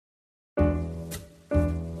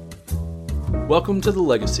Welcome to the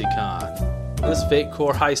Legacy Con. This Fate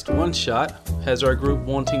Core heist one-shot has our group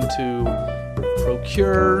wanting to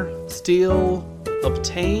procure, steal,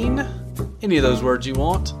 obtain, any of those words you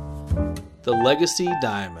want, the Legacy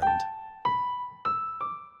Diamond.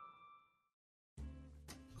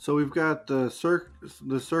 So we've got the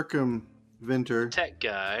circumventor, Tech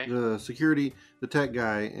guy. the security, the tech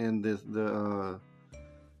guy, and the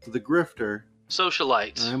grifter.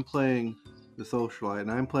 Socialite. I'm playing the socialite, and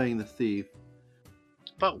I'm playing the thief.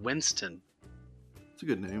 What about Winston? It's a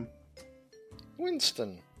good name.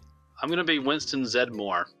 Winston. I'm going to be Winston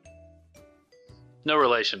Zedmore. No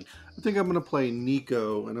relation. I think I'm going to play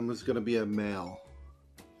Nico, and I'm just going to be a male.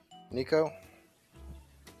 Nico?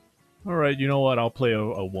 All right, you know what? I'll play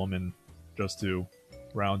a woman just to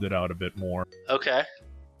round it out a bit more. Okay.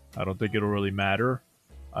 I don't think it'll really matter.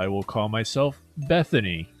 I will call myself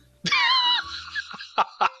Bethany.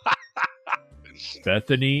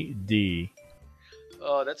 Bethany D.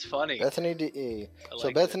 Oh, that's funny. Bethany D. So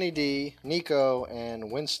like Bethany D, Nico,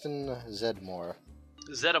 and Winston Zedmore.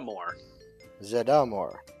 Zedamore.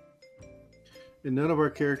 Zedamore. And none of our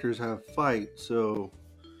characters have fight, so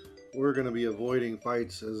we're going to be avoiding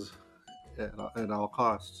fights at all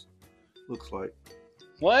costs. Looks like.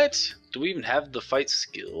 What? Do we even have the fight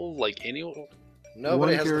skill? Like anyone? Nobody One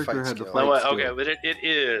has the character fight had the skill. fight. No, skill. okay, but it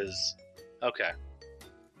is. Okay.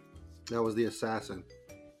 That was the assassin.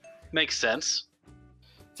 Makes sense.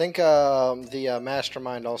 I think the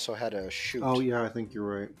mastermind also had a shoot Oh, yeah, I think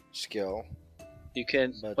you're right. skill. You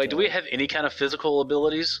can. But, Wait, do we have any kind of physical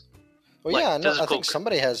abilities? Well, Like yeah, no, I physical- think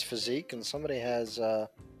somebody has physique and somebody has... Yeah,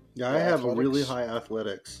 I Yeah, have a really athletics. high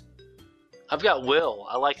athletics. I've got will.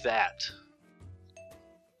 I like that.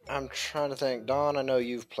 I'm trying to think. Don, I know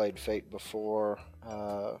you've played Fate before.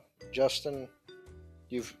 Justin,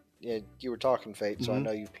 you were talking Fate, so I Mhm.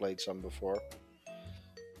 know you've played some before.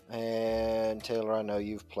 And Taylor, I know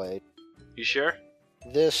you've played. You sure?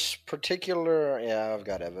 This particular, yeah, I've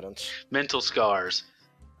got evidence. Mental scars.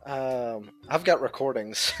 I've got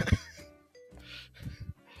recordings.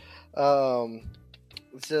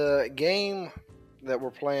 The game that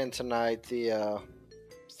we're playing tonight, the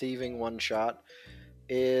thieving one shot,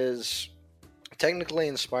 is technically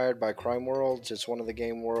inspired by Crime Worlds. It's one of the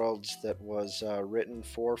game worlds that was written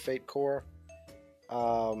for Fate Core.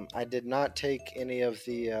 I did not take any of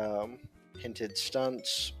the hinted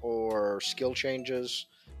stunts or skill changes.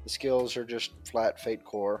 The skills are just flat Fate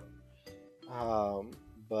Core.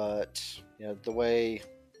 But the way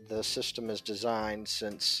the system is designed,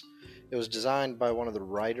 since it was designed by one of the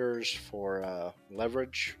writers for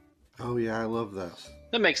Leverage, Oh, yeah, I love that.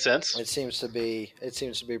 That makes sense. it seems to be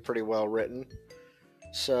pretty well written.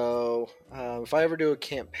 So if I ever do a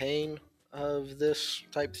campaign of this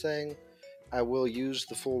type thing, I will use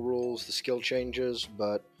the full rules, the skill changes,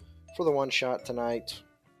 but for the one shot tonight,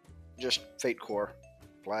 just Fate Core,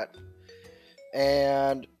 flat.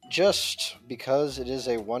 And just because it is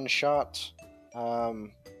a one shot,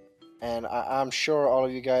 and I'm sure all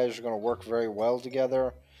of you guys are going to work very well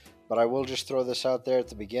together, but I will just throw this out there at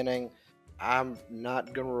the beginning. I'm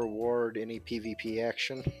not going to reward any PvP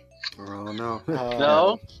action. Oh, no.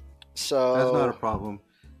 No? So That's not a problem.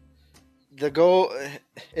 the goal,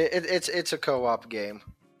 it's a co-op game.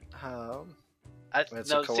 It's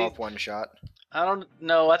No, a co-op one shot. I don't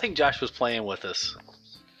know. I think Josh was playing with us.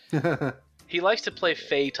 He likes to play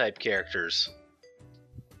Fey type characters.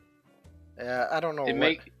 I don't know.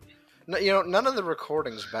 No, none of the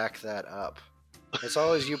recordings back that up. It's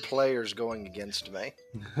always you players going against me.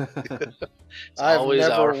 it's I've always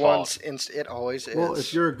never our once. fault. It always is. Well,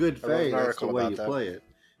 if you're a good I wrote Fae, an that's the article way about you that. play it.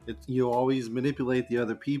 You always manipulate the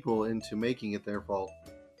other people into making it their fault.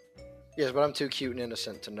 Yes, but I'm too cute and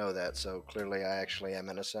innocent to know that. So clearly, I actually am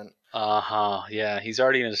innocent. Yeah, he's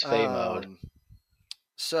already in his Fey mode.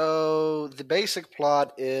 So the basic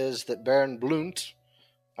plot is that Baron Blunt,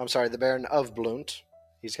 the Baron of Blunt,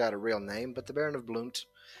 he's got a real name, but the Baron of Blunt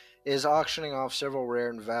is auctioning off several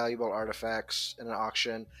rare and valuable artifacts in an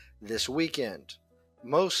auction this weekend.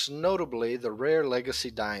 Most notably, the rare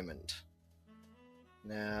Legacy Diamond.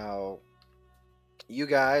 Now, you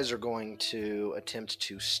guys are going to attempt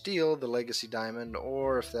to steal the Legacy Diamond,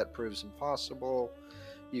 or if that proves impossible,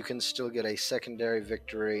 you can still get a secondary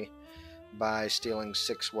victory by stealing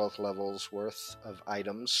 6 wealth levels worth of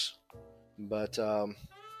items. But,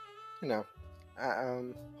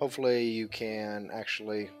 hopefully you can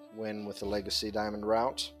actually win with the Legacy Diamond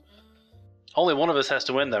route. Only one of us has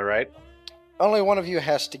to win, though, right? Only one of you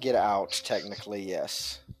has to get out, technically,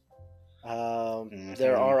 yes.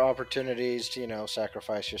 There are opportunities to,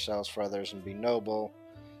 sacrifice yourselves for others and be noble.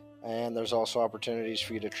 And there's also opportunities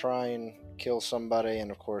for you to try and kill somebody,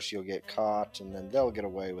 and of course you'll get caught, and then they'll get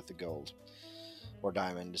away with the gold. Or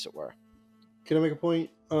diamond, as it were. Can I make a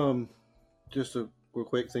point? Just a real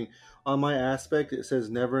quick thing. On my aspect, it says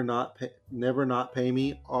never not pay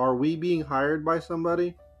me. Are we being hired by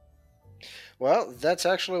somebody? Well, that's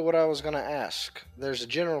actually what I was going to ask. There's a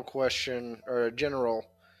general question, or a general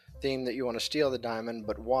theme that you want to steal the diamond,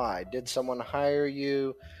 but why? Did someone hire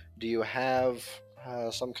you? Do you have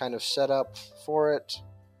some kind of setup for it?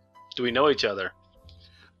 Do we know each other?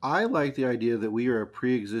 I like the idea that we are a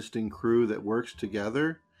pre-existing crew that works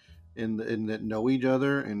together and that know each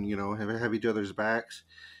other and, you know, have each other's backs,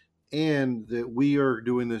 and that we are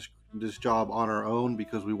doing this job on our own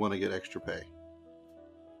because we want to get extra pay.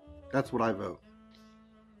 That's what I vote.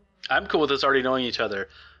 I'm cool with us already knowing each other.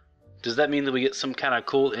 Does that mean that we get some kind of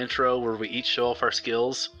cool intro where we each show off our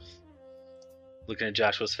skills? Looking at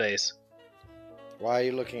Joshua's face. Why are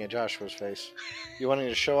you looking at Joshua's face? You wanting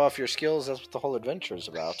to show off your skills? That's what the whole adventure is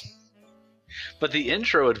about. But the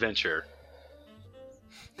intro adventure.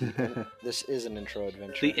 This is an intro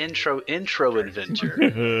adventure. The intro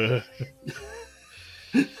adventure.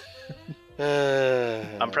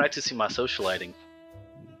 I'm practicing my socialiting.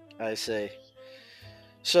 I see.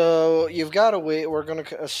 So you've got a week. We're going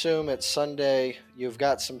to assume it's Sunday. You've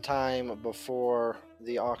got some time before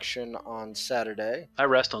the auction on Saturday. I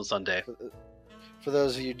rest on Sunday. For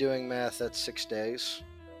those of you doing math, that's 6 days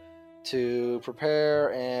to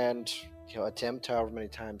prepare and attempt however many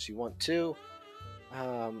times you want to.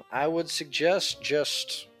 I would suggest you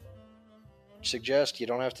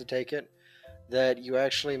don't have to take it, that you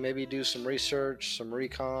actually maybe do some research, some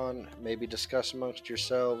recon, maybe discuss amongst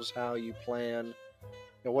yourselves how you plan,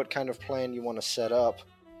 what kind of plan you want to set up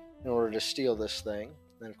in order to steal this thing.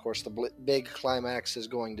 And of course the big climax is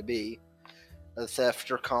going to be a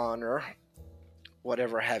theft or con or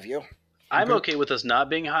whatever have you. I'm okay with us not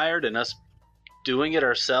being hired and us doing it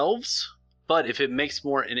ourselves. But if it makes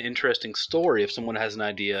more an interesting story, if someone has an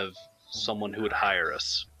idea of someone who would hire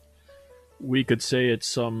us. We could say it's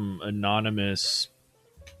some anonymous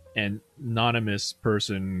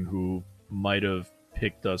person who might have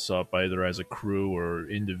picked us up either as a crew or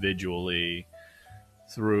individually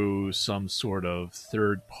through some sort of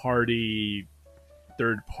third party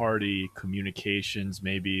communications,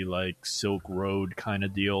 maybe like Silk Road kind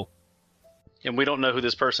of deal. And we don't know who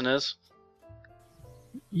this person is?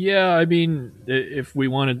 Yeah, I mean, if we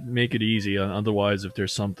want to make it easy, otherwise, if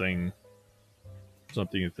there's something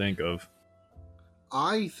to think of.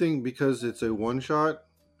 I think because it's a one shot,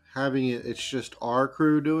 having it's just our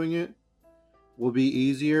crew doing it will be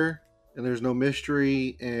easier, and there's no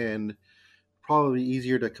mystery, and probably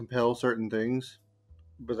easier to compel certain things.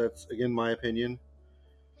 But that's, again, my opinion.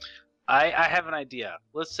 I have an idea.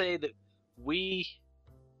 Let's say that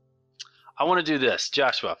I want to do this.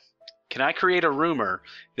 Joshua, can I create a rumor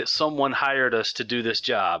that someone hired us to do this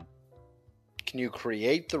job? Can you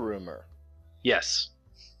create the rumor? Yes.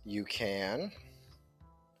 You can.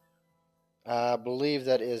 I believe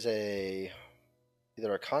that is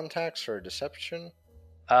either a contacts or a deception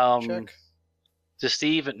check.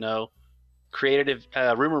 Deceive, no. Creative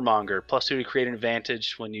rumor monger, +2 to create an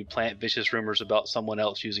advantage when you plant vicious rumors about someone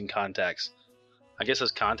else using contacts. I guess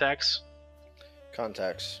it's contacts?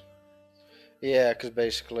 Contacts. Yeah, because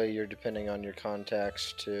basically you're depending on your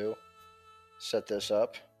contacts to set this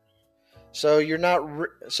up. So you're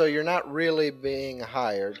not really being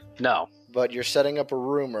hired. No. But you're setting up a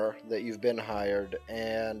rumor that you've been hired,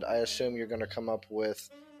 and I assume you're going to come up with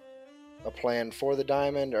a plan for the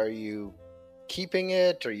diamond. Are you keeping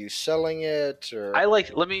it? Are you selling it? Or I want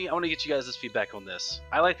to get you guys' feedback on this.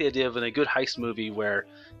 I like the idea of in a good heist movie where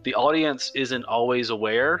the audience isn't always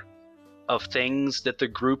aware of things that the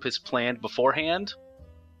group has planned beforehand.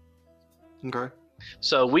 Okay.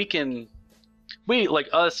 So the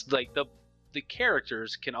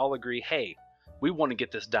characters can all agree, hey, we want to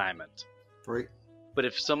get this diamond. Right. But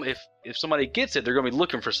if somebody gets it, they're going to be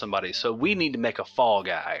looking for somebody. So we need to make a fall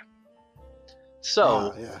guy.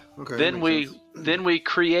 So okay, then we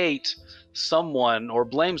create someone or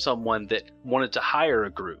blame someone that wanted to hire a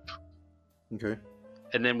group. Okay.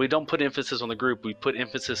 And then we don't put emphasis on the group. We put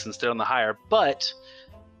emphasis instead on the hire. But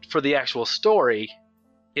for the actual story,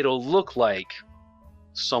 it'll look like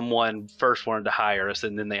someone first wanted to hire us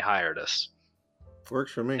and then they hired us.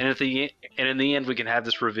 Works for me. And in the end, we can have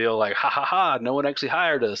this reveal like, ha ha ha, no one actually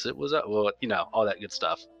hired us. It was, all that good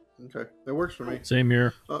stuff. Okay, that works for me. Same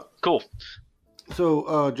here. Cool.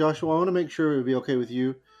 So, Joshua, I want to make sure it would be okay with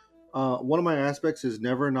you. One of my aspects is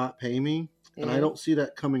never not pay me, and I don't see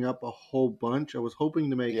that coming up a whole bunch. I was hoping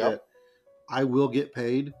to make that I will get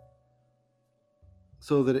paid.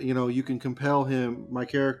 so that you can compel my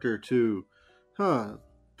character to,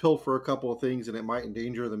 pilfer a couple of things, and it might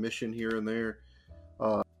endanger the mission here and there.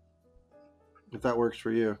 If that works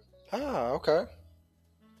for you. Okay.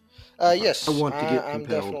 Yes, I want to get I'm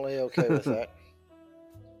compelled. definitely okay with that.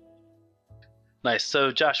 Nice.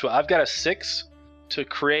 So, Joshua, I've got a 6 to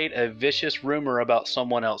create a vicious rumor about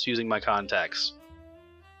someone else using my contacts.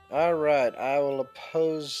 All right, I will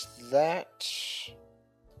oppose that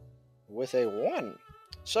with a 1.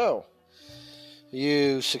 So,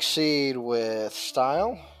 you succeed with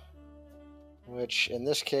style, which in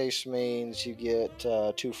this case means you get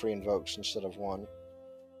 2 free invokes instead of 1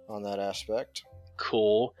 on that aspect.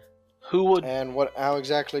 Cool. Who would? And how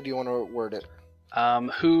exactly do you want to word it?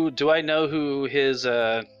 Who do I know who his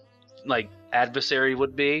adversary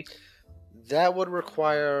would be? That would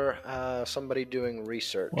require somebody doing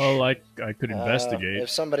research. Well, I could investigate. If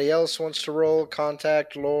somebody else wants to roll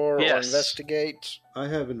contact, lore, Yes. or investigate I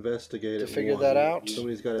have investigated to figure 1. that out,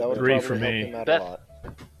 Somebody's got that would Three probably for help me. him out Beth- a lot.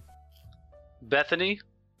 Bethany?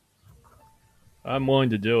 I'm willing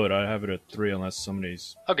to do it. I have it at 3 unless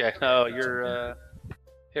somebody's... Okay. Oh, you're.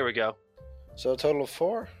 Here we go. So a total of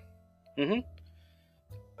 4? Mm-hmm.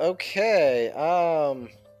 Okay,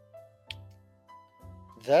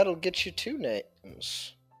 that'll get you 2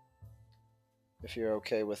 names. If you're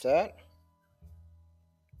okay with that.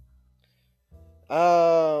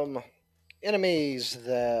 Enemies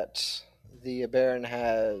that the Baron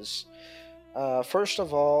has. First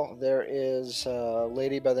of all, there is a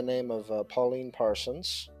lady by the name of Pauline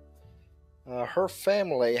Parsons. Her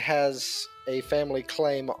family has a family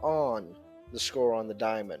claim on the score on the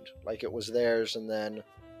diamond. Like it was theirs, and then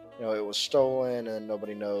it was stolen, and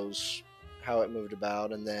nobody knows how it moved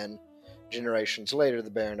about, and then generations later the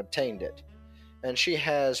Baron obtained it. And she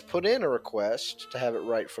has put in a request to have it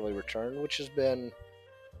rightfully returned, which has been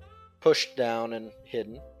pushed down and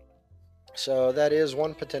hidden. So that is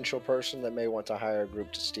one potential person that may want to hire a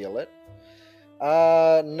group to steal it.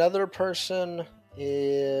 Another person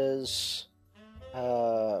is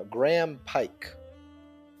Graham Pike.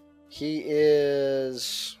 He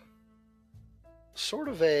is sort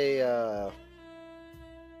of a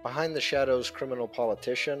behind the shadows criminal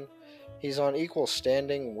politician. He's on equal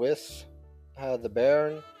standing with the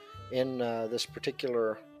Baron in this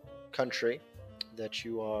particular country that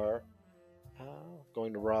you are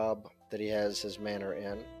going to rob, that he has his manor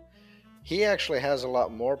in. He actually has a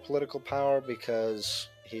lot more political power because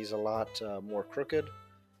he's a lot more crooked,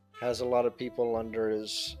 has a lot of people under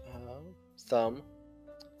his thumb,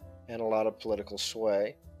 and a lot of political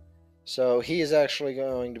sway. So he is actually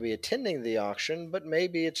going to be attending the auction, but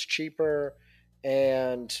maybe it's cheaper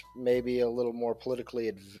and maybe a little more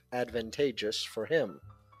politically advantageous for him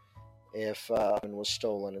if it was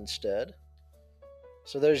stolen instead.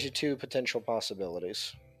 So there's your 2 potential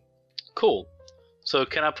possibilities. Cool. So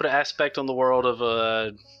can I put an aspect on the world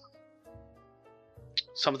of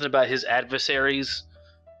something about his adversaries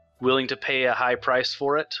willing to pay a high price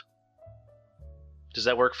for it? Does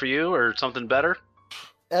that work for you, or something better?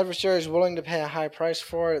 Adversaries willing to pay a high price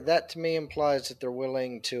for it, that to me implies that they're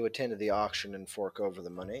willing to attend to the auction and fork over the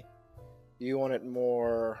money. You want it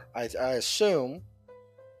more, I assume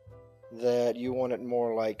that you want it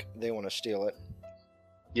more like they want to steal it.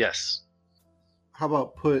 Yes. How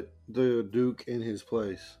about put the Duke in his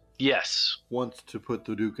place? Yes. Wants to put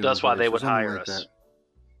the Duke in That's his why place, they or would something hire like us.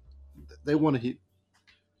 that. They want to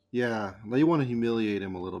they want to humiliate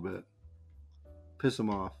him a little bit. Piss him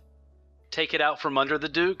off. Take it out from under the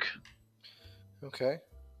Duke? Okay.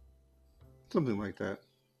 Something like that.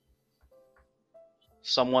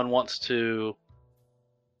 Someone wants to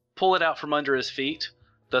pull it out from under his feet,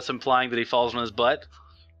 thus implying that he falls on his butt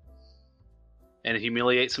and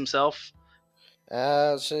humiliates himself.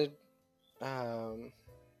 That's a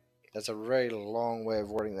very long way of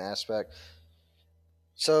wording the aspect.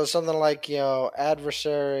 So something like,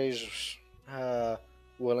 adversaries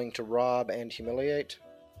willing to rob and humiliate.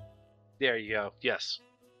 There you go. Yes.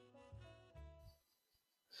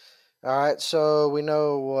 All right, so we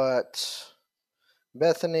know what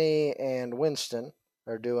Bethany and Winston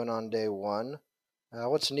are doing on day 1.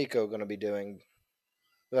 What's Nico going to be doing?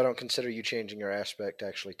 I don't consider you changing your aspect to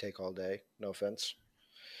actually take all day. No offense.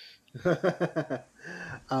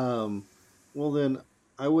 Well, then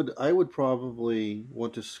I would probably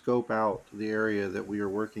want to scope out the area that we are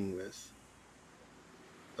working with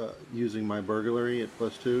using my burglary at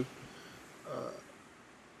 +2.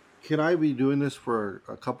 Can I be doing this for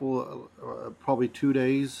a couple, probably 2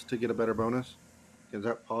 days to get a better bonus? Is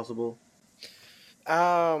that possible?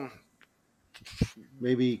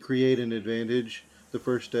 Maybe create an advantage the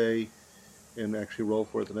first day and actually roll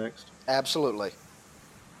for it the next? Absolutely.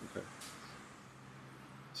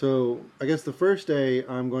 So I guess the first day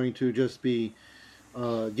I'm going to just be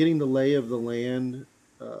getting the lay of the land,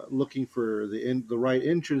 looking for the right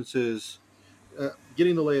entrances.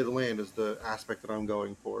 Getting the lay of the land is the aspect that I'm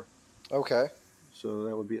going for. Okay. So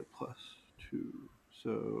that would be a +2.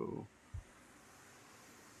 So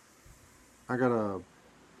I got a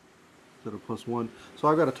 +1. So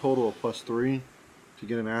I've got a total of +3 to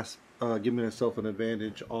give myself an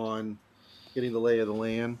advantage on getting the lay of the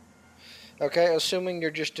land. Okay, assuming you're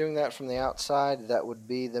just doing that from the outside, that would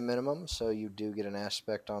be the minimum, so you do get an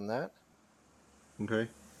aspect on that. Okay.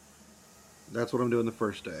 That's what I'm doing the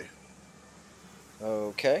first day.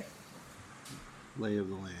 Okay. Lay of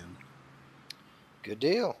the land. Good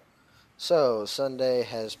deal. So, Sunday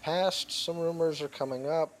has passed, some rumors are coming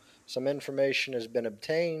up, some information has been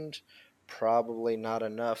obtained, probably not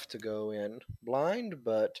enough to go in blind,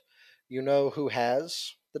 but you know who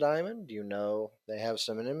has the diamond, you know they have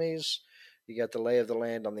some enemies, you got the lay of the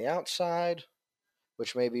land on the outside,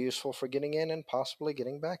 which may be useful for getting in and possibly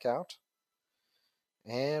getting back out.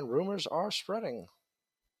 And rumors are spreading.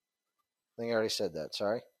 I think I already said that,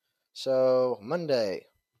 sorry. So, Monday,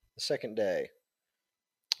 the second day.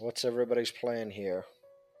 What's everybody's plan here?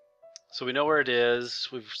 So we know where it is.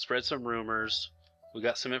 We've spread some rumors. We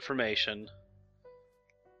got some information.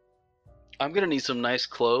 I'm gonna need some nice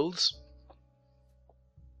clothes.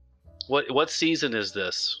 What season is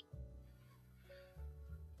this?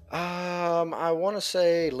 I want to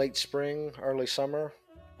say late spring, early summer.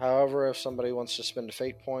 However, if somebody wants to spend a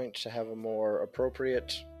fate point to have a more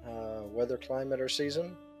appropriate weather, climate, or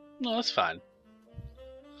season. No, that's fine.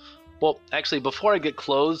 Well, actually, before I get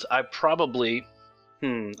clothes, I probably... I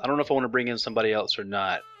don't know if I want to bring in somebody else or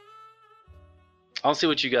not. I'll see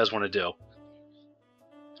what you guys want to do.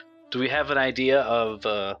 Do we have an idea of...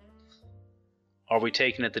 are we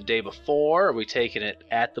taking it the day before? Are we taking it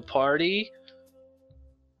at the party?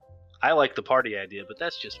 I like the party idea, but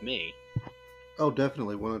that's just me. Oh,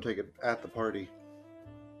 definitely want to take it at the party.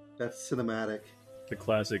 That's cinematic. The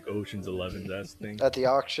classic Ocean's 11-esque thing. At the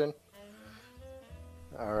auction.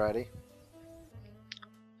 Alrighty.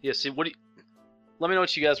 Yeah, see, what do you... Let me know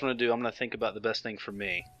what you guys want to do. I'm going to think about the best thing for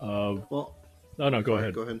me. Well, no, go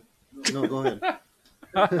ahead. Go ahead. No, go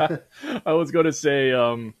ahead. I was going to say,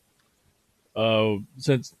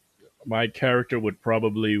 since my character would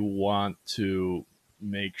probably want to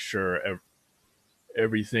make sure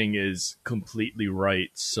everything is completely right,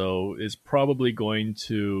 so is probably going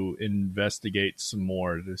to investigate some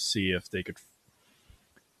more to see if they could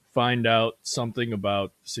find out something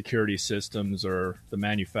about security systems or the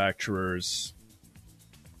manufacturers,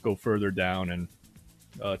 go further down and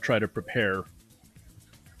try to prepare.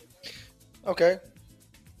 Okay.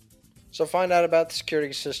 So find out about the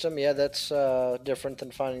security system. Yeah, that's different than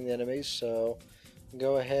finding the enemies. So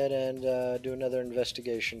go ahead and do another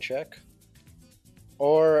investigation check.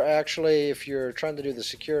 Or actually, if you're trying to do the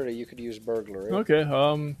security, you could use burglary. Okay,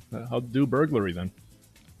 I'll do burglary then.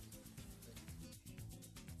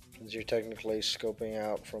 Since you're technically scoping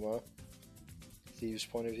out from a thieves'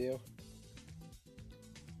 point of view.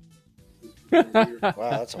 Wow,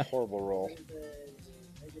 that's a horrible roll.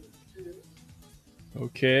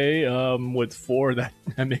 Okay, with 4, that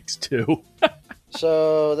makes 2.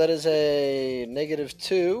 So that is a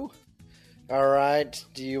 -2. All right.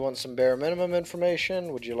 Do you want some bare minimum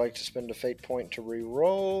information? Would you like to spend a fate point to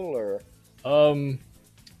re-roll, or?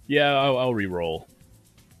 Yeah, I'll re-roll.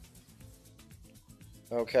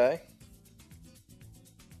 Okay.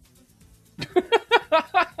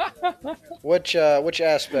 Which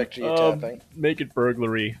aspect are you tapping? Make it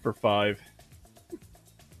burglary for 5.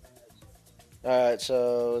 Alright,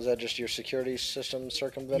 so is that just your security system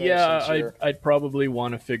circumventing? Yeah, I'd probably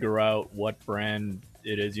want to figure out what brand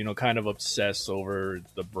it is, kind of obsess over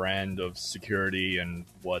the brand of security and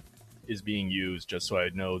what is being used, just so I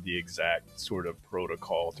know the exact sort of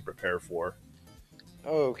protocol to prepare for.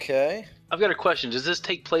 Okay. I've got a question. Does this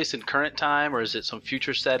take place in current time, or is it some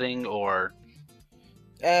future setting, or...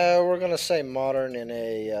 We're going to say modern in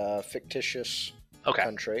a fictitious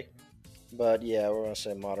country. But yeah, we're going to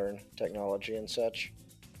say modern technology and such.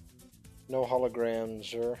 No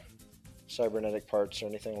holograms or cybernetic parts or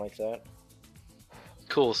anything like that.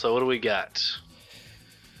 Cool, so what do we got?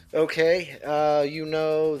 Okay, you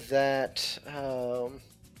know that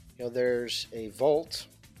there's a vault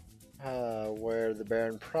where the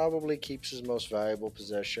Baron probably keeps his most valuable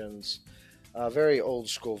possessions. Very old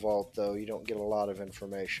school vault, though. You don't get a lot of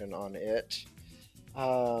information on it.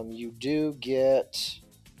 You do get...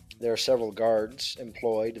 There are several guards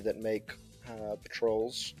employed that make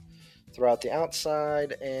patrols throughout the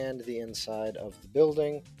outside and the inside of the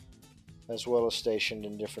building, as well as stationed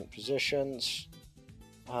in different positions.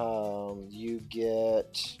 You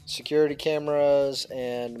get security cameras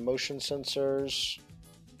and motion sensors,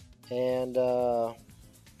 and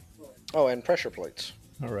and pressure plates.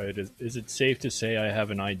 All right. Is it safe to say I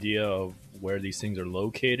have an idea of where these things are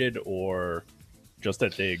located, or just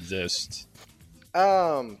that they exist?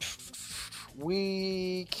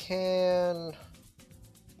 We can.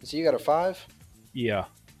 So you got a 5? Yeah.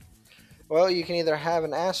 Well, you can either have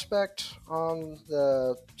an aspect on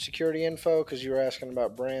the security info because you were asking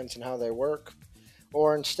about brands and how they work,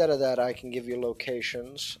 or instead of that, I can give you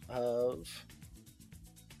locations of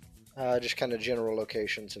just kind of general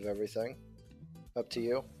locations of everything. Up to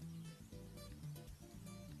you.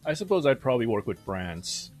 I suppose I'd probably work with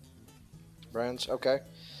brands. Brands, okay.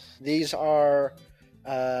 These are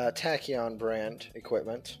Tachyon brand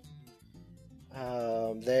equipment.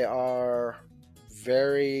 They are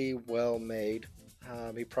very well made.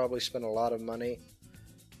 He probably spent a lot of money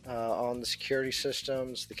on the security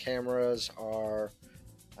systems. The cameras are,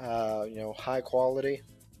 high quality.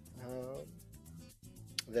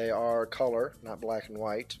 They are color, not black and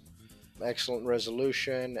white. Excellent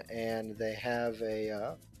resolution, and they have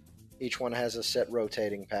each one has a set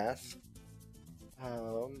rotating path.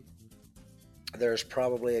 There's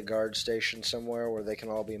probably a guard station somewhere where they can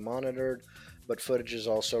all be monitored, but footage is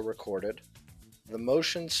also recorded. The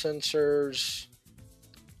motion sensors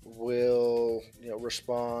will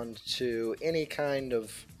respond to any kind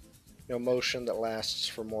of motion that lasts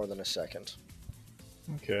for more than a second.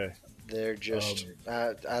 Okay. They're just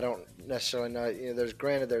I don't necessarily know.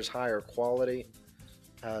 There's higher quality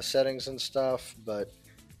settings and stuff, but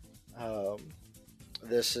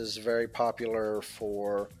this is very popular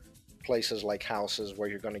for places like houses where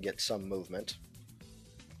you're going to get some movement.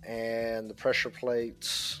 And the pressure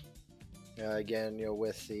plates, again,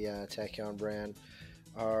 with the Tachyon brand,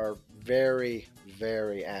 are very,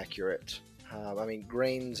 very accurate.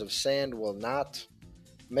 Grains of sand will not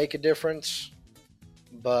make a difference,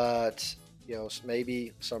 but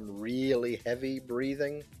maybe some really heavy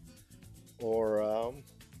breathing or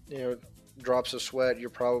drops of sweat you're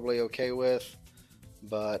probably okay with,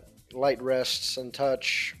 but light rests and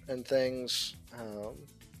touch and things,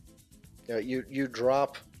 you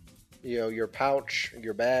drop your pouch,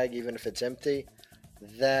 your bag, even if it's empty,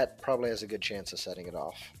 that probably has a good chance of setting it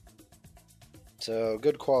off. So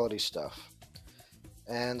good quality stuff.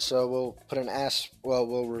 And so we'll put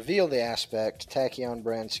we'll reveal the aspect, Tachyon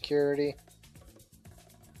brand security.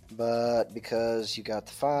 But because you got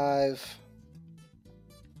the 5,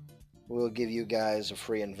 we'll give you guys a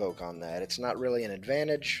free invoke on that. It's not really an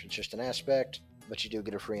advantage, it's just an aspect, but you do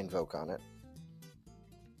get a free invoke on it.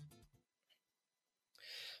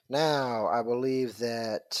 Now, I believe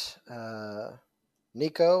that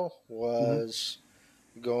Nico was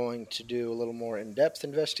going to do a little more in-depth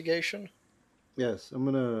investigation. Yes, I'm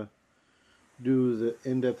going to do the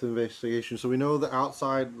in-depth investigation. So we know the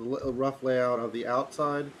outside, the rough layout of the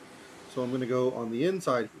outside. So I'm going to go on the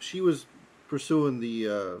inside. She was pursuing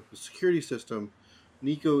the security system.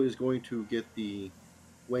 Nico is going to get the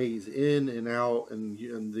ways in and out and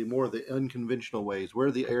the unconventional ways,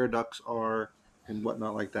 where the air ducts are and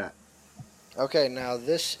whatnot like that. Okay, now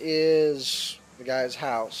this is the guy's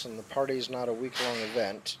house, and the party's not a week-long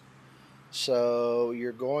event. So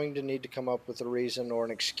you're going to need to come up with a reason or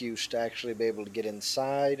an excuse to actually be able to get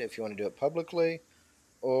inside if you want to do it publicly,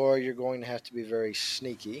 or you're going to have to be very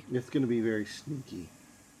sneaky. It's going to be very sneaky.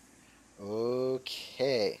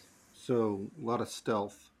 Okay. So, a lot of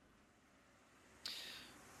stealth.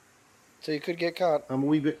 So you could get caught. I'm a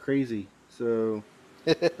wee bit crazy, so...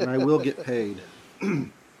 and I will get paid.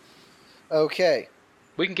 Okay.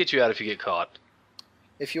 We can get you out if you get caught.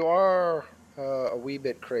 If you are a wee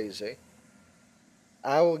bit crazy,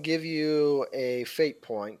 I will give you a fate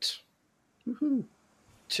point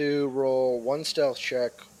to roll 1 stealth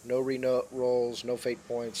check. No rolls, no fate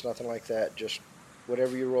points, nothing like that. Just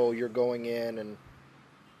whatever you roll, you're going in and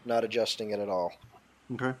not adjusting it at all.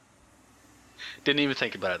 Okay. Didn't even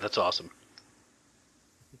think about it. That's awesome.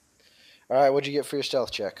 All right, what'd you get for your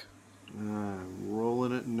stealth check? I'm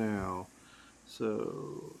rolling it now.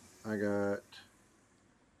 So I got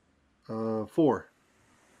 4.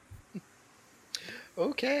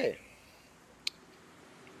 Okay.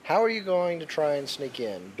 How are you going to try and sneak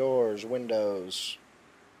in? Doors, windows,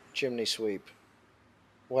 chimney sweep.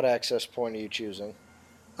 What access point are you choosing?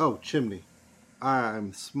 Oh, chimney.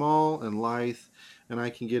 I'm small and lithe, and I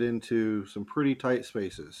can get into some pretty tight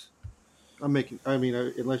spaces.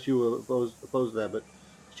 Unless you oppose that, but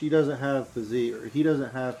she doesn't have physique, or he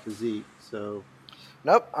doesn't have physique, so...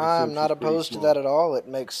 Nope, I'm not opposed to that at all. It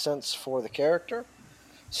makes sense for the character.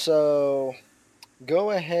 So, go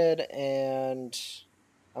ahead and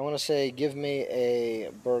I want to say give me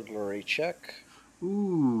a burglary check.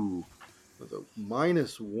 Ooh, with a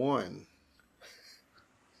 -1.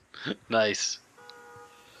 Nice.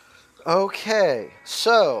 Okay,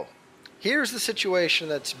 so here's the situation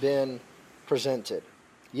that's been presented.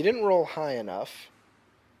 You didn't roll high enough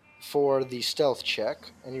for the stealth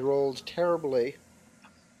check, and you rolled terribly.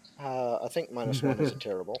 I think -1 is a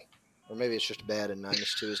terrible, or maybe it's just bad, and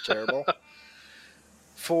 -2 is terrible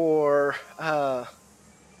for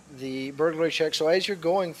the burglary check. So as you're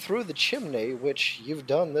going through the chimney, which you've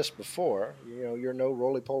done this before, you know you're no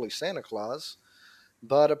roly-poly Santa Claus,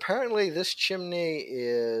 but apparently this chimney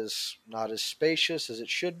is not as spacious as it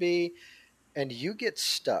should be, and you get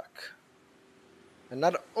stuck. And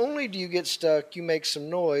not only do you get stuck, you make some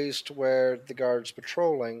noise to where the guards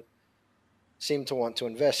patrolling seem to want to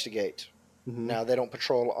investigate. Mhm. Now, they don't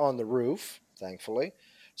patrol on the roof, thankfully,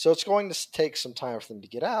 so it's going to take some time for them to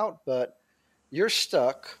get out, but you're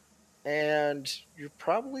stuck, and you're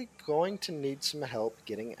probably going to need some help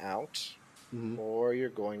getting out, Mhm. or you're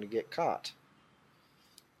going to get caught.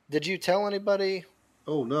 Did you tell anybody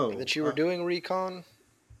Oh no, that you were doing recon?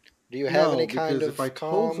 Do you have no, any kind because of if I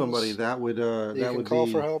told comms somebody, that would that you that can would call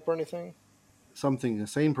be for help or anything? something a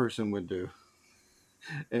sane person would do,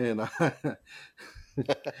 and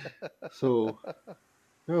so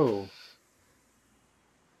no,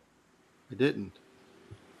 I didn't.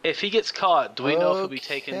 If he gets caught, do we know if he'll be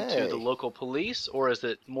taken to the Okay. local police, or is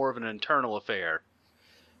it more of an internal affair?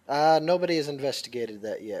 Nobody has investigated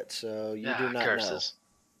that yet, so you do not Curses.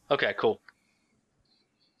 Okay, cool.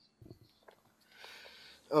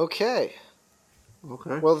 know. Okay.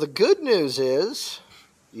 Okay. Well, the good news is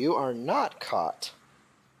you are not caught.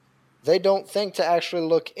 They don't think to actually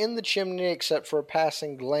look in the chimney except for a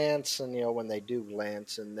passing glance, and when they do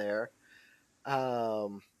glance in there,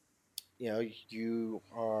 you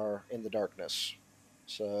are in the darkness,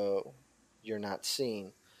 so you're not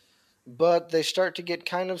seen. But they start to get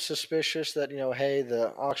kind of suspicious that hey, the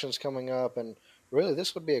auction's coming up, and really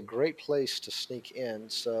this would be a great place to sneak in.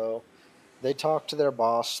 So they talk to their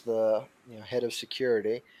boss, the head of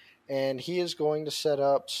security, and he is going to set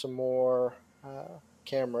up some more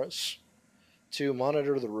cameras to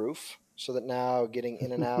monitor the roof, so that now getting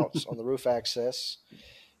in and out on the roof access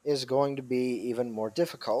is going to be even more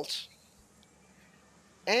difficult.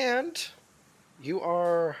 And you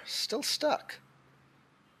are still stuck.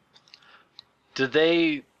 Did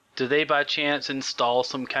they by chance install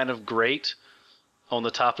some kind of grate on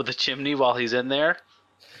the top of the chimney while he's in there?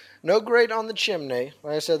 No grate on the chimney.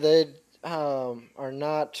 Like I said, they are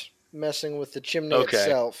not messing with the chimney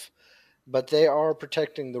itself, but they are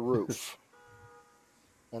protecting the roof.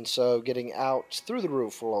 And so getting out through the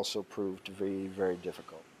roof will also prove to be very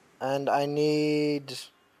difficult. And I need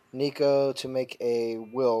Nico to make a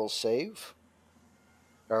will save.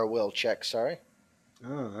 Or a will check, sorry.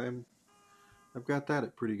 Oh, I've got that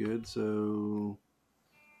at pretty good. So,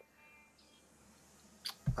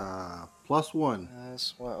 +1.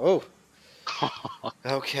 That's one. Oh,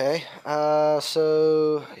 okay.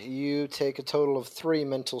 So you take a total of 3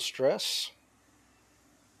 mental stress.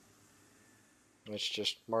 Let's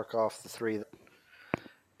just mark off the 3.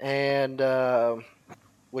 And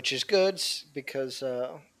which is good, because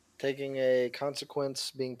taking a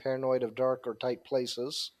consequence, being paranoid of dark or tight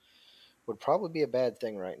places, would probably be a bad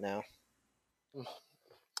thing right now.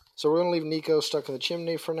 So we're going to leave Nico stuck in the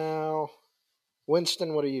chimney for now.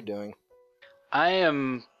 Winston, what are you doing? I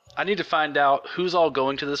need to find out who's all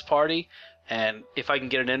going to this party, and if I can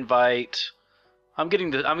get an invite. I want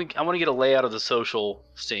to get a layout of the social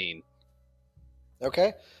scene.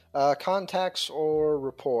 Okay. Contacts or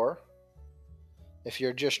rapport, if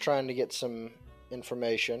you're just trying to get some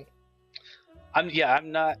information. I'm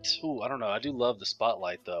not. I don't know. I do love the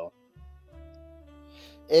spotlight though.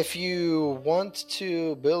 If you want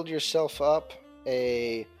to build yourself up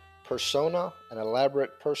a persona, an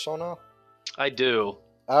elaborate persona, I do.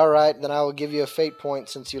 all right, then I will give you a fate point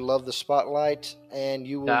since you love the spotlight, and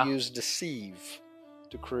you will use deceive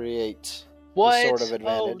to create What? this sort of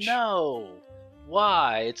advantage. Oh no!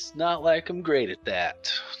 Why? It's not like I'm great at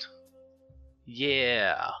that.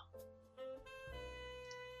 Yeah.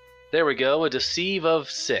 There we go. A deceive of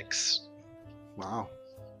 6. Wow.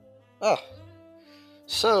 Oh.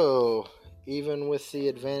 So, even with the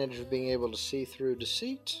advantage of being able to see through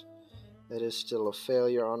deceit, that is still a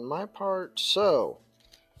failure on my part. So,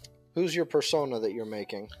 who's your persona that you're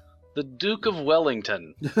making? The Duke of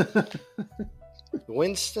Wellington.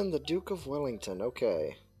 Winston, the Duke of Wellington.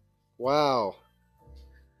 Okay. Wow.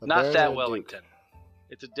 A Not Baron that and a Wellington. Duke.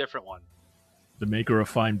 It's a different one. The maker of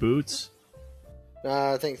fine boots.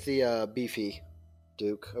 I think the beefy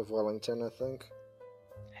Duke of Wellington, I think.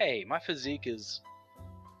 Hey, my physique is...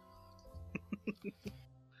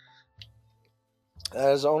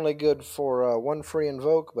 That is only good for one free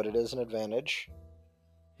invoke, but it is an advantage.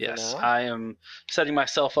 Yes, now? I am setting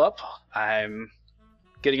myself up. I'm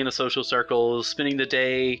getting into social circles, spending the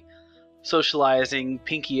day socializing,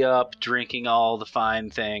 pinky up, drinking all the fine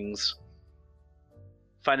things,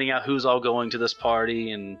 finding out who's all going to this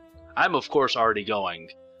party, and I'm of course already going.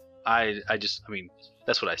 I mean,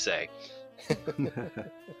 that's what I say.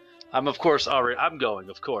 I'm going,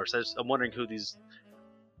 of course. I'm wondering who these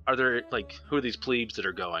who are these plebes that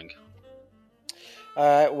are going?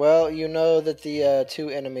 Alright, well, you know that the two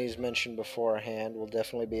enemies mentioned beforehand will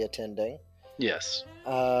definitely be attending. Yes.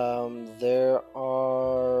 There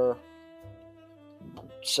are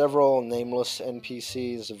several nameless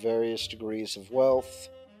NPCs of various degrees of wealth,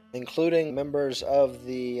 including members of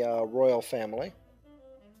the royal family,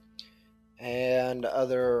 and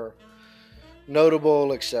other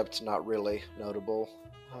notable, except not really notable,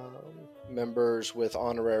 members with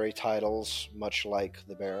honorary titles, much like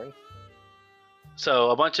the Baron.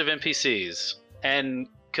 So, a bunch of NPCs. And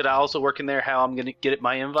could I also work in there how I'm going to get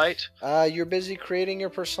my invite? You're busy creating your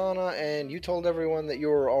persona, and you told everyone that you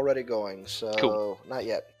were already going, so Cool. Not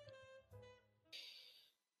yet.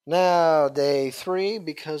 Now, day 3,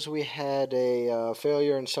 because we had a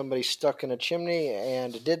failure and somebody stuck in a chimney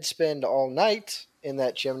and did spend all night in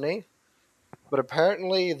that chimney, but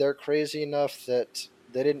apparently they're crazy enough that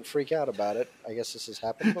they didn't freak out about it. I guess this has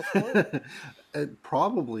happened before.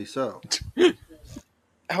 Probably so.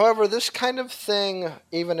 However, this kind of thing,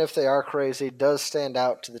 even if they are crazy, does stand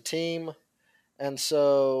out to the team. And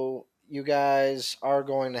so you guys are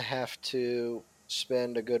going to have to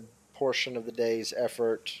spend a good portion of the day's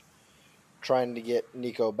effort trying to get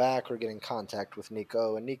Nico back or get in contact with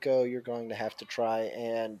Nico. And Nico, you're going to have to try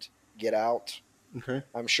and get out. Okay.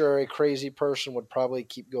 I'm sure a crazy person would probably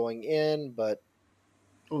keep going in, but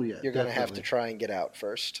you're going to have to try and get out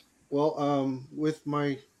first. Well,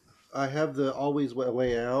 I have the always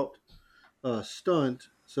way out stunt,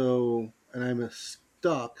 so, and I'm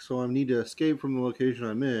stuck, so I need to escape from the location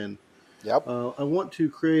I'm in. Yep. I want to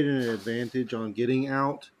create an advantage on getting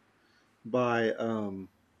out by,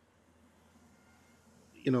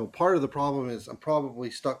 part of the problem is I'm probably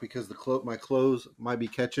stuck because my clothes might be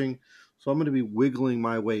catching, so I'm going to be wiggling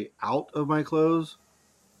my way out of my clothes.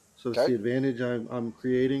 So it's the advantage I'm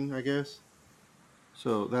creating, I guess.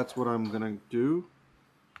 So that's what I'm going to do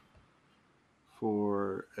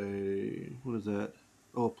for a... What is that?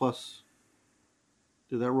 Oh, plus...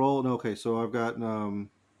 Did that roll? No, okay. So I've got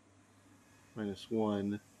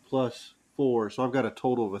 -1 plus 4. So I've got a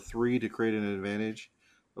total of a 3 to create an advantage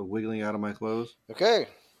of wiggling out of my clothes. Okay.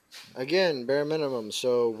 Again, bare minimum.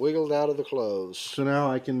 So wiggled out of the clothes. So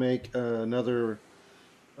now I can make another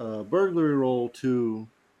burglary roll to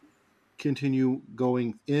continue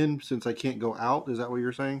going in since I can't go out. Is that what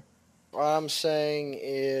you're saying? What I'm saying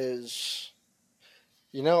is,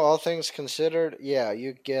 all things considered, yeah,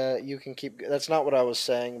 you can keep. That's not what I was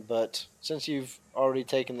saying, but since you've already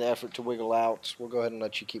taken the effort to wiggle out, we'll go ahead and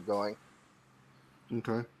let you keep going.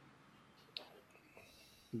 Okay.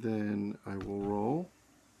 Then I will roll.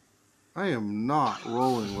 I am not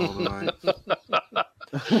rolling well tonight.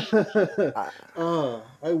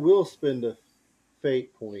 I will spend a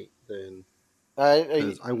fate point then.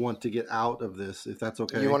 Because I want to get out of this, if that's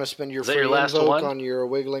okay. You want to spend your Is that free your last invoke one? on your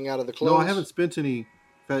wiggling out of the clothes? No, I haven't spent any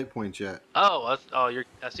fate points yet. Oh, I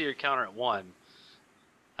see your counter at 1.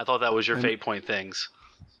 I thought that was your fate point things.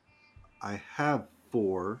 I have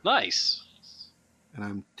 4. Nice. And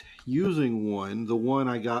I'm using 1, the one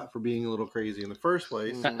I got for being a little crazy in the first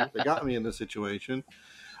place. That got me in this situation.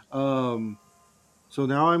 So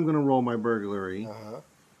now I'm going to roll my burglary. Uh-huh.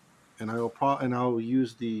 And I'll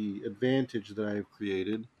use the advantage that I've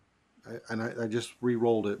created. I just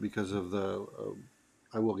re-rolled it because of the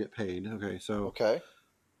I will get paid. Okay, so Okay.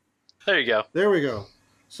 There you go. There we go.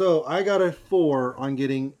 So I got a 4 on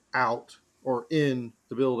getting out or in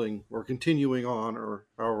the building or continuing on or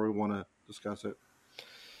however we want to discuss it.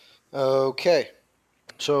 Okay.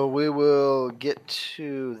 So we will get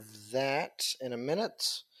to that in a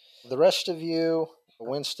minute. The rest of you,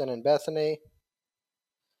 Winston and Bethany,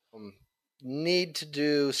 need to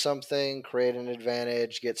do something, create an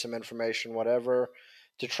advantage, get some information, whatever,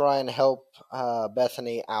 to try and help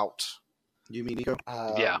Bethany out. You mean Nico?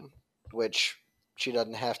 Yeah. Which she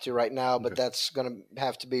doesn't have to right now, but that's going to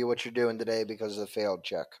have to be what you're doing today because of the failed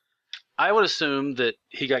check. I would assume that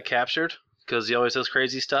he got captured because he always does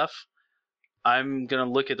crazy stuff. I'm going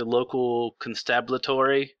to look at the local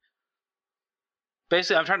constabulary.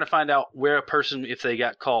 Basically, I'm trying to find out where a person, if they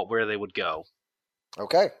got caught, where they would go.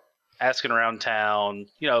 Okay. asking around town.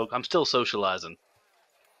 I'm still socializing.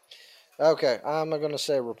 Okay, I'm going to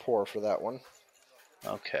say rapport for that one.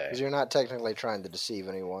 Okay. Because you're not technically trying to deceive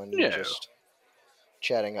anyone. No. You're just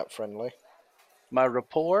chatting up friendly. My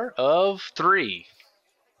rapport of 3.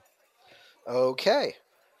 Okay.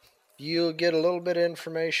 You get a little bit of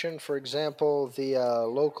information. For example, the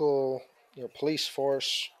local police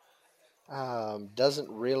force doesn't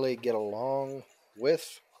really get along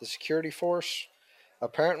with the security force.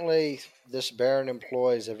 Apparently, this Baron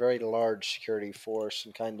employs a very large security force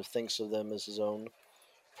and kind of thinks of them as his own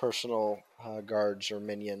personal guards or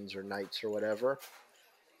minions or knights or whatever.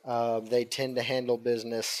 They tend to handle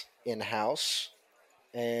business in-house,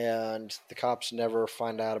 and the cops never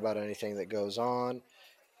find out about anything that goes on.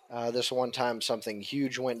 This one time, something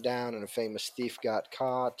huge went down, and a famous thief got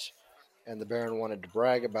caught, and the Baron wanted to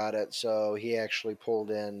brag about it, so he actually pulled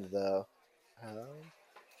in the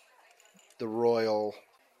royal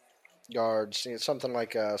guards, something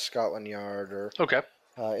like Scotland Yard or Okay.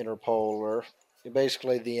 Interpol, or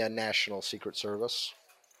basically the National Secret Service.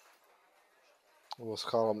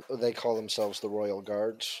 They call themselves the Royal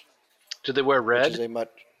Guards. Do they wear red? Which is a much.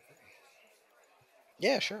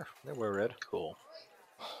 Yeah, sure, they wear red. Cool.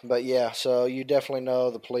 But yeah, so you definitely know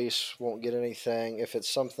the police won't get anything. If it's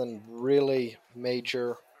something really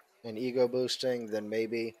major and ego boosting, then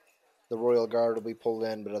maybe the Royal Guard will be pulled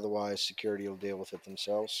in, but otherwise security will deal with it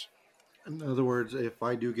themselves. In other words, if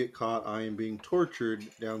I do get caught, I am being tortured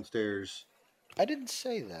downstairs. I didn't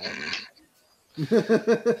say that.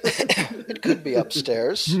 It could be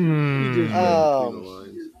upstairs.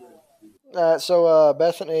 So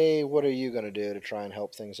Bethany, what are you going to do to try and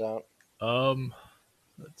help things out?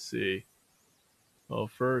 Let's see. Well,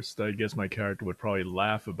 first, I guess my character would probably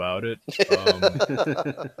laugh about it.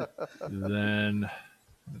 Then,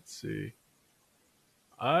 let's see.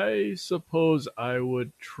 I suppose I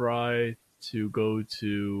would try to go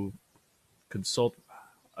to consult.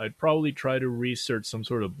 I'd probably try to research some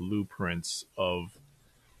sort of blueprints of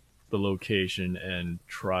the location and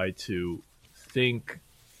try to think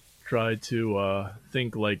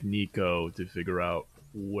like Nico to figure out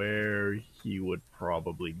where he would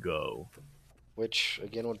probably go. Which,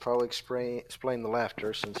 again, would probably explain the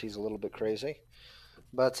laughter, since he's a little bit crazy.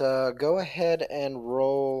 But go ahead and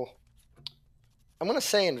roll... I'm going to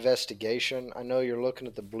say investigation. I know you're looking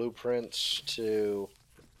at the blueprints to,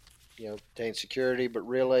 obtain security, but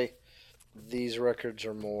really, these records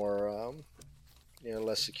are more,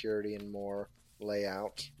 less security and more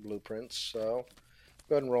layout blueprints. So,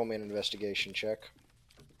 go ahead and roll me an investigation check.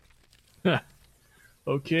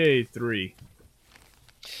 Okay, 3.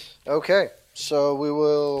 Okay, so we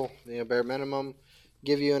will, bare minimum,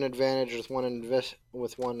 give you an advantage with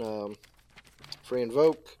one free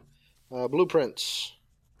invoke. Blueprints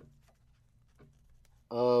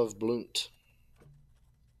of Blunt.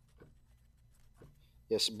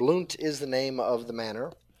 Yes, Blunt is the name of the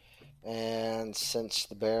manor, and since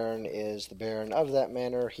the Baron is the Baron of that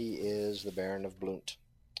manor, he is the Baron of Blunt.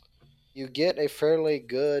 You get a fairly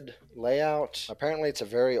good layout. Apparently it's a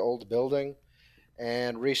very old building,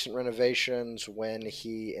 and recent renovations when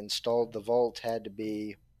he installed the vault had to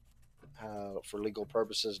be, for legal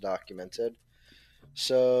purposes, documented.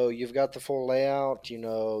 So you've got the full layout,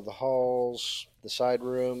 the halls, the side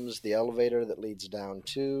rooms, the elevator that leads down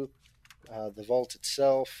to the vault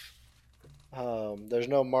itself. There's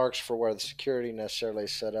no marks for where the security necessarily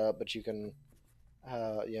is set up, but you can,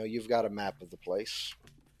 you've got a map of the place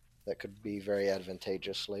that could be very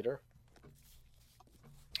advantageous later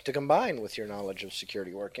to combine with your knowledge of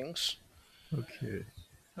security workings. Okay.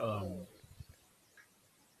 All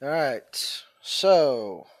right.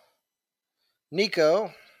 So,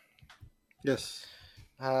 Nico. Yes.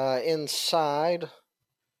 Inside.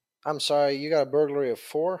 I'm sorry, you got a burglary of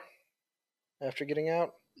 4 after getting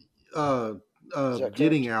out?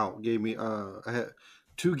 Getting out gave me I had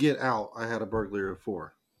to get out. I had a burglary of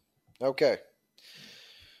 4. Okay.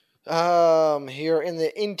 You're in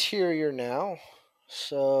the interior now,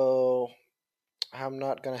 so I'm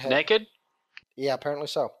not gonna have Naked? Yeah, apparently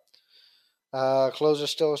so. Clothes are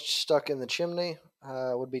still stuck in the chimney.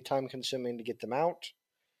 Would be time consuming to get them out.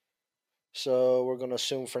 So we're gonna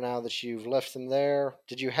assume for now that you've left them there.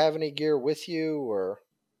 Did you have any gear with you, or?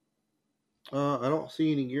 I don't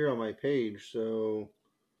see any gear on my page, so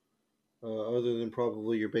other than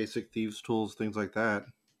probably your basic thieves' tools, things like that.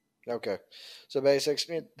 Okay, so basics,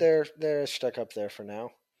 they're stuck up there for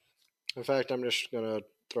now. In fact, I'm just gonna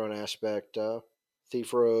throw an aspect,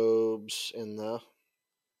 thief robes in the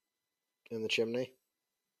chimney.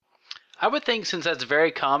 I would think since that's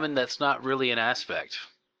very common, that's not really an aspect.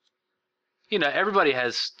 You know, everybody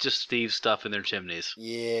has just Steve stuff in their chimneys.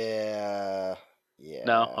 Yeah.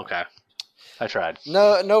 No? Okay. I tried.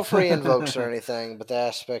 No free invokes or anything, but the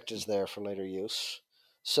aspect is there for later use.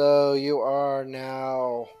 So you are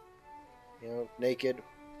now, naked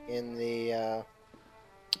in the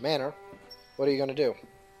manor. What are you going to do?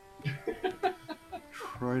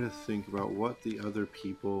 Try to think about what the other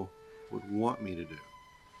people would want me to do.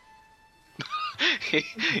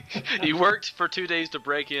 You worked for 2 days to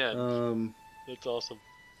break in. That's awesome.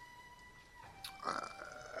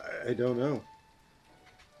 I don't know.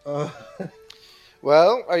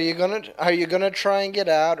 Well, are you gonna try and get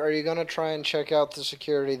out? Are you gonna try and check out the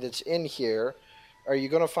security that's in here? Are you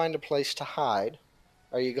gonna find a place to hide?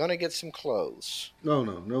 Are you gonna get some clothes?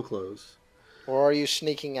 No clothes. Or are you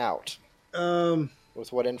sneaking out Um,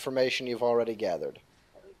 with what information you've already gathered?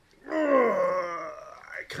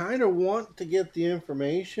 I kind of want to get the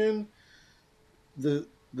information.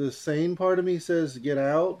 The sane part of me says get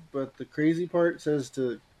out, but the crazy part says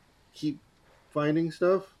to keep finding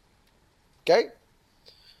stuff. Okay.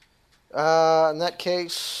 In that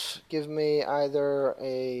case, give me either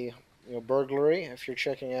a burglary if you're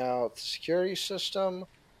checking out the security system,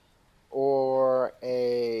 or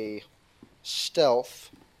a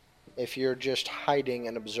stealth if you're just hiding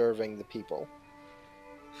and observing the people.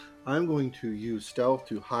 I'm going to use stealth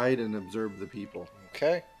to hide and observe the people.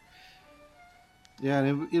 Okay. Yeah,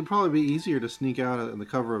 and it'd probably be easier to sneak out in the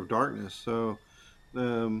cover of darkness. So,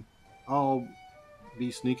 I'll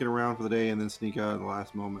be sneaking around for the day and then sneak out at the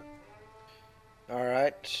last moment. All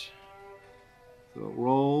right. So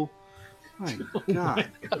roll. My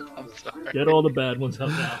God. I'm sorry. Get all the bad ones out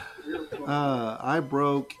now. I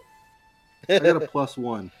broke. I got a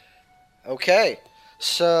 +1. Okay.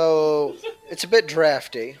 So it's a bit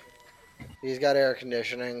drafty. He's got air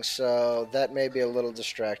conditioning, so that may be a little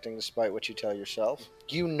distracting despite what you tell yourself.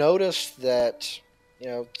 You notice that,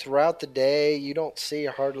 throughout the day, you don't see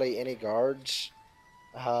hardly any guards.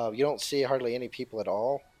 You don't see hardly any people at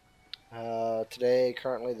all. Today,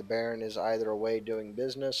 currently, the Baron is either away doing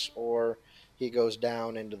business or he goes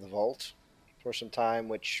down into the vault for some time,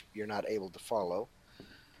 which you're not able to follow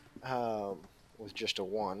with just a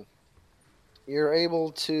 1. You're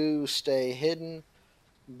able to stay hidden,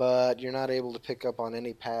 but you're not able to pick up on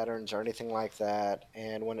any patterns or anything like that.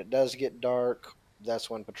 And when it does get dark, that's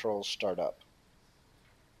when patrols start up.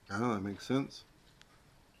 Oh, that makes sense.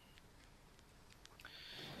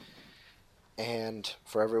 And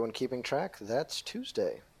for everyone keeping track, that's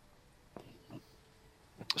Tuesday.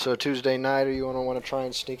 So Tuesday night, are you going to want to try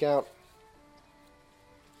and sneak out?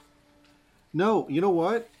 No, you know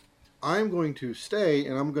what? I'm going to stay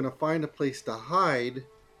and I'm going to find a place to hide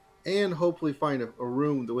and hopefully find a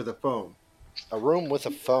room with a phone. A room with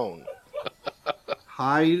a phone.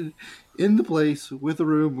 Hide in the place with a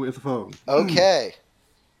room with a phone. Okay.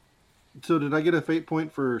 So did I get a fate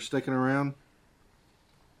point for sticking around?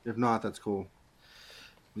 If not, that's cool.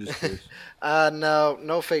 I'm just curious.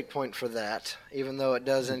 No fate point for that, even though it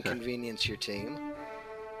does inconvenience your team.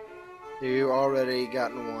 You already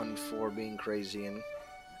gotten one for being crazy and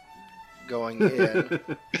going in.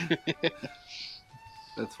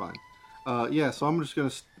 That's fine. Yeah, so I'm just going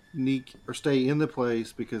to sneak or stay in the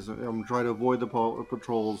place because I'm trying to avoid the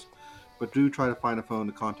patrols, but do try to find a phone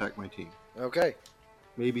to contact my team. Okay.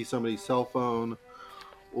 Maybe somebody's cell phone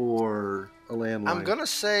or a landline. I'm going to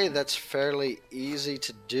say that's fairly easy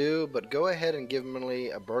to do, but go ahead and give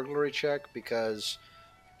me a burglary check because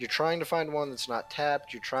you're trying to find one that's not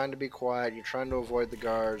tapped, you're trying to be quiet, you're trying to avoid the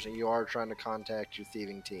guards, and you are trying to contact your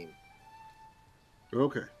thieving team.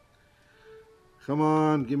 Okay. Come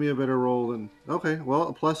on, give me a better roll than... Okay, well,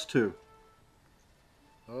 a +2.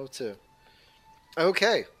 Oh, 2.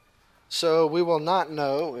 Okay. So we will not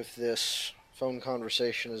know if this phone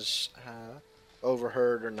conversation is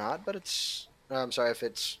overheard or not, but it's... I'm sorry, if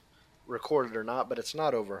it's recorded or not, but it's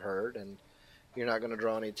not overheard, and you're not going to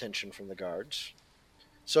draw any attention from the guards.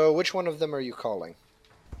 So which one of them are you calling?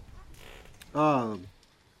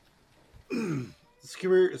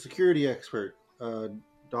 Security expert.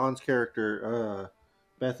 Don's character,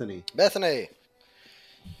 Bethany. Bethany.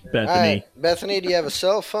 Right. Bethany, do you have a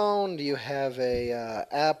cell phone? Do you have a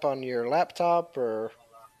app on your laptop, or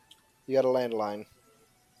you got a landline?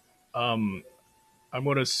 I'm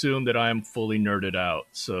going to assume that I am fully nerded out.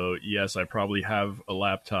 So yes, I probably have a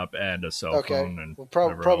laptop and a cell phone and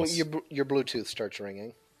whatever probably else. your Bluetooth starts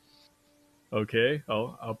ringing. Okay,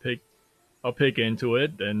 I'll pick into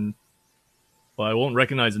it, and well, I won't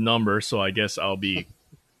recognize the number, so I guess I'll be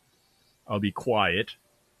quiet.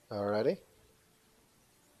 Alrighty.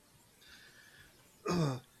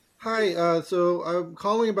 Hi, so I'm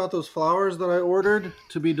calling about those flowers that I ordered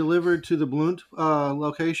to be delivered to the Blunt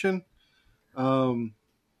location. Um,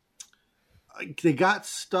 they got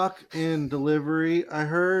stuck in delivery, I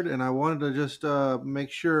heard, and I wanted to just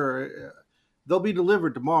make sure they'll be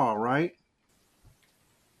delivered tomorrow, right?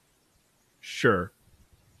 Sure.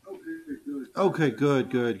 Okay,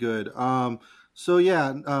 good. So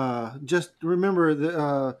yeah, just remember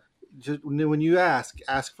that just when you ask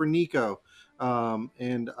for Nico,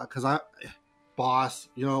 and because boss,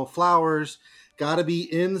 flowers got to be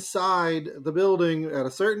inside the building at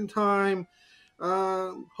a certain time.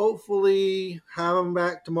 Hopefully have them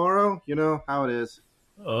back tomorrow. You know how it is.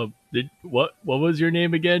 What was your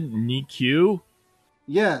name again? NiQ?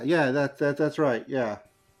 Yeah, that's right. Yeah.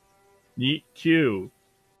 NiQ.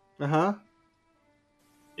 Uh huh.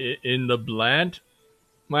 In the Blant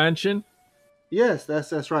mansion? Yes,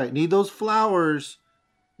 that's right. Need those flowers,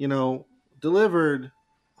 delivered.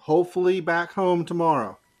 Hopefully back home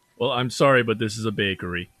tomorrow. Well, I'm sorry, but this is a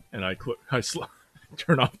bakery, and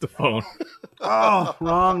turn off the phone. Oh,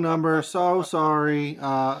 wrong number. So sorry.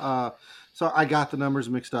 So I got the numbers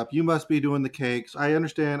mixed up. You must be doing the cakes. I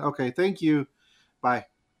understand. Okay, thank you. Bye.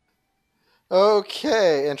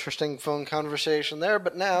 Okay, interesting phone conversation there,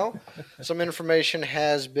 but now some information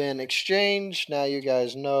has been exchanged. Now you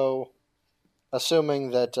guys know, assuming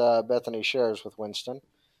that Bethany shares with Winston,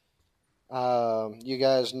 you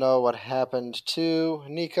guys know what happened to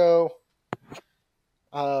Nico.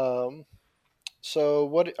 So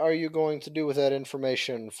what are you going to do with that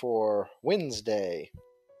information for Wednesday?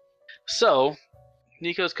 So,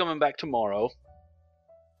 Nico's coming back tomorrow.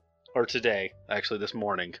 Or today, actually, this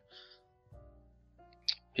morning.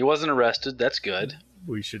 He wasn't arrested, that's good.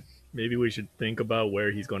 Maybe we should think about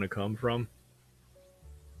where he's going to come from.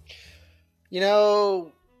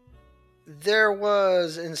 There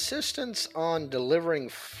was insistence on delivering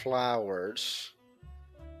flowers.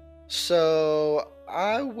 So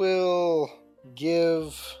I will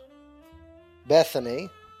give Bethany,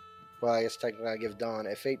 well, I guess technically I'll give Dawn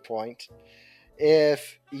a fate point,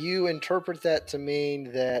 if you interpret that to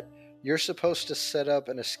mean that you're supposed to set up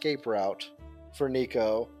an escape route for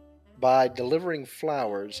Nico by delivering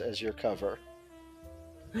flowers as your cover.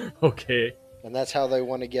 Okay. And that's how they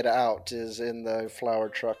want to get out, is in the flower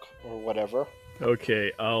truck or whatever.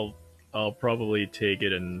 Okay, I'll probably take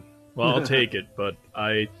it I'll take it, but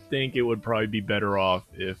I think it would probably be better off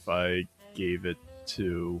if I gave it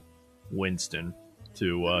to Winston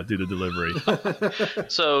to do the delivery.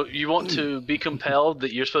 So you want to be compelled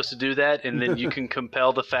that you're supposed to do that, and then you can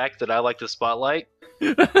compel the fact that I like the spotlight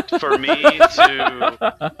for me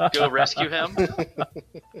to go rescue him?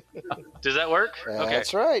 Does that work? Okay.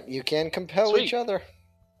 That's right. You can compel Sweet. each other.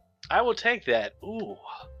 I will take that. Ooh.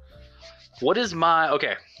 What is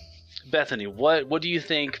okay. Bethany, what do you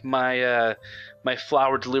think my my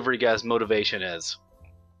flower delivery guy's motivation is?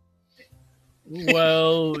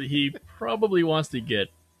 Well, he probably wants to get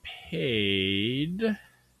paid.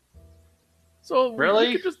 So really?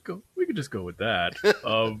 We could just go with that.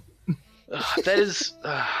 That is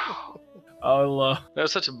that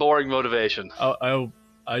was such a boring motivation.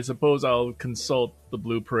 I suppose I'll consult the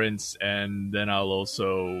blueprints, and then I'll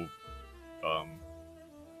also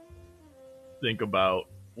think about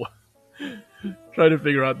try to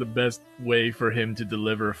figure out the best way for him to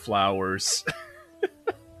deliver flowers.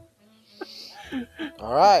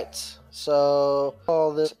 All right. So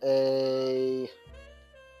call this a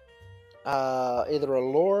either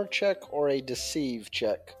a lore check or a deceive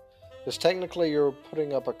check, because technically you're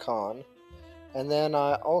putting up a con. And then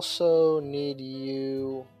I also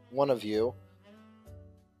need one of you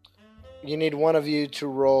to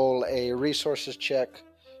roll a resources check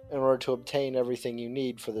in order to obtain everything you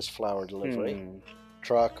need for this flower delivery.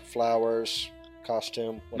 Truck, flowers,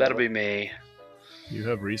 costume, whatever. That'll be me. You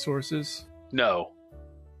have resources? No.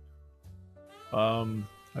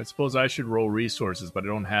 I suppose I should roll resources, but I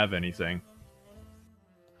don't have anything.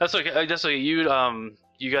 That's okay. That's okay. You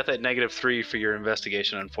got that -3 for your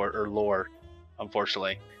investigation or lore,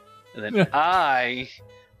 unfortunately. And then I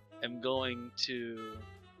am going to.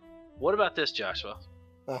 What about this, Joshua?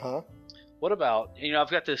 What about, I've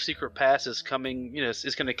got the secret passes coming,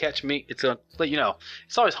 it's going to catch me. It's going to let you know.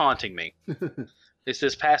 It's always haunting me. It's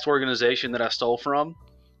this past organization that I stole from.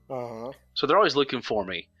 So they're always looking for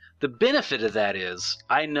me. The benefit of that is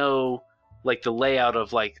I know, the layout of,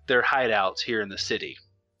 their hideouts here in the city,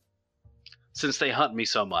 since they hunt me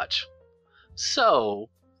so much. So,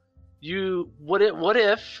 what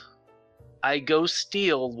if I go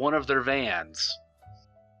steal one of their vans,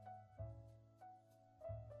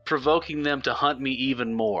 provoking them to hunt me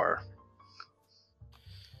even more?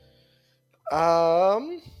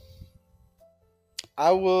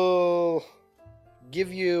 I will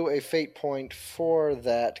give you a fate point for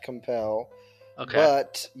that compel. Okay.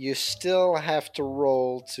 But you still have to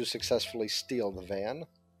roll to successfully steal the van.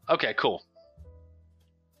 Okay, cool.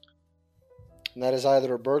 And that is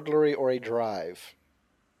either a burglary or a drive.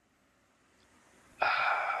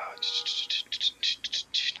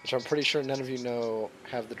 Which I'm pretty sure none of you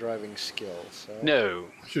have the driving skill. So. No.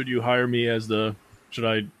 Should you hire me as the? Should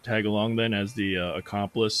I tag along then as the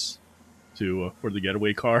accomplice to for the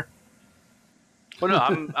getaway car? Well,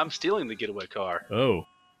 no, I'm stealing the getaway car. Oh,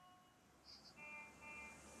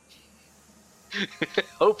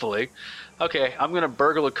 Hopefully. Okay, I'm gonna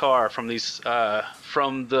burgle a car from these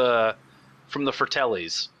from the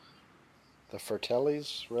Fratellis. The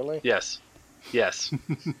Fratellis, really? Yes. Yes.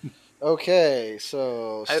 Okay,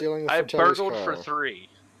 so stealing the I Fratellis burgled car. for 3.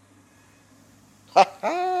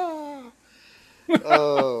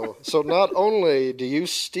 Oh, so not only do you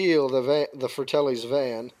steal the Fratelli's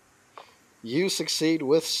van, you succeed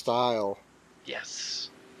with style. Yes.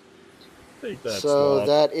 take that. So Sloth.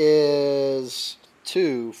 that is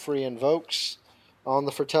 2 free invokes on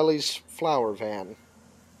the Fratelli's flower van.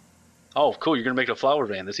 Oh, cool. You're going to make a flower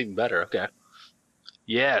van. That's even better. Okay.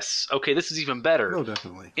 Yes. Okay, this is even better. Oh,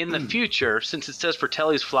 definitely. In the future, since it says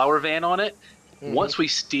Fratelli's flower van on it, once we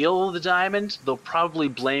steal the diamond, they'll probably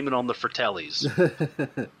blame it on the Fratellis.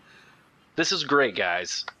 This is great,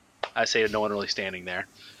 guys. I say to no one really standing there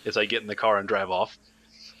as I get in the car and drive off.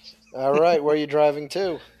 All right, where are you driving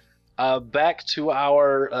to? Back to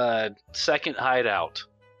our second hideout,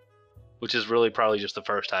 which is really probably just the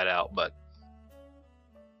first hideout, but...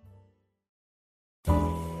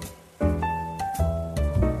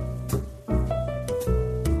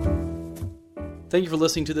 Thank you for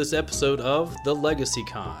listening to this episode of The Legacy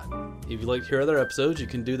Con. If you'd like to hear other episodes, you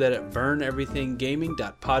can do that at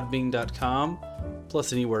burneverythinggaming.podbean.com,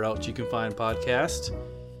 plus anywhere else you can find podcasts.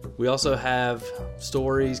 We also have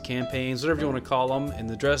stories, campaigns, whatever you want to call them, in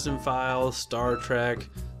the Dresden Files, Star Trek,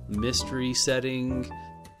 mystery setting,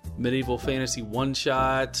 medieval fantasy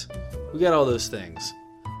one-shot. We got all those things.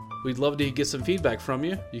 We'd love to get some feedback from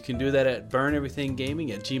you. You can do that at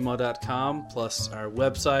burneverythinggaming@gmail.com, plus our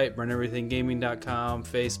website, burneverythinggaming.com,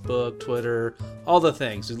 Facebook, Twitter, all the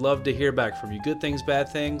things. We'd love to hear back from you. Good things, bad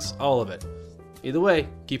things, all of it. Either way,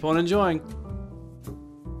 keep on enjoying.